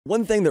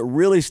One thing that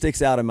really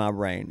sticks out in my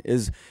brain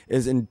is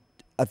in,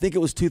 I think it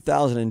was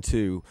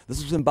 2002.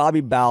 This was when Bobby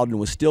Bowden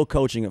was still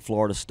coaching at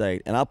Florida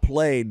State, and I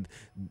played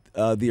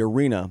the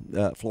arena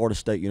at Florida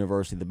State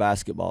University, the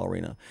basketball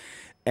arena.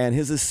 And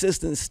his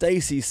assistant,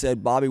 Stacy,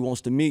 said, Bobby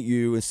wants to meet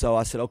you. And so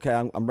I said, okay,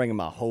 I'm bringing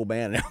my whole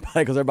band and everybody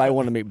because everybody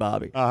wanted to meet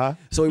Bobby.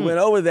 So we went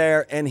over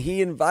there, and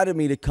he invited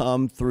me to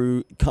come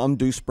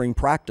do spring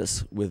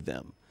practice with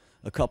them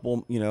a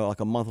couple, like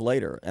a month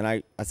later. And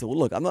I said, well,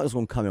 look, I'm not just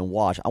going to come and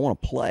watch. I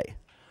want to play.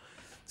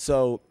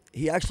 So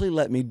he actually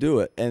let me do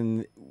it.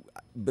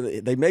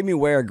 But they made me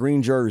wear a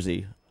green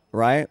jersey,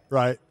 right?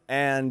 Right.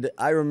 And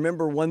I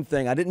remember one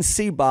thing. I didn't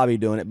see Bobby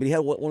doing it, but he had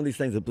one of these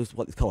things,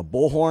 what's called a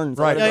bullhorn.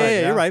 Right.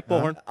 Yeah, you're right,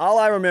 bullhorn. All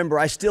I remember,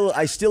 I still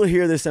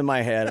hear this in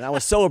my head, and I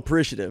was so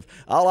appreciative.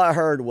 All I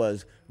heard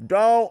was,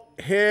 "Don't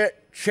hit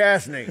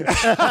Chesney."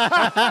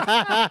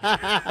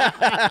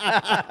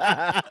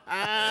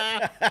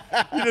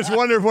 You just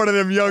wonder if one of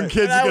them young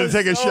kids is going to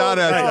take a shot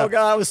at you. Oh,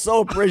 God, I was so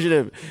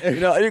appreciative.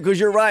 Because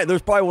you're right.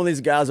 There's probably one of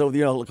these guys over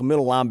there, like a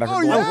middle linebacker. Oh,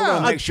 going, yeah. We're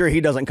going to make sure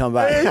he doesn't come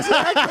back.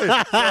 Exactly.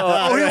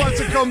 He wants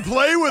to come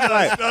play with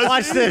us.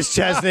 Watch this,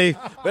 Chesney.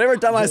 But every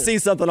time I see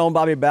something on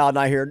Bobby Bowden,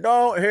 I hear,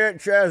 "Don't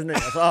hit Chesney." I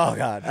say, oh,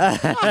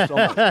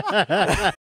 God.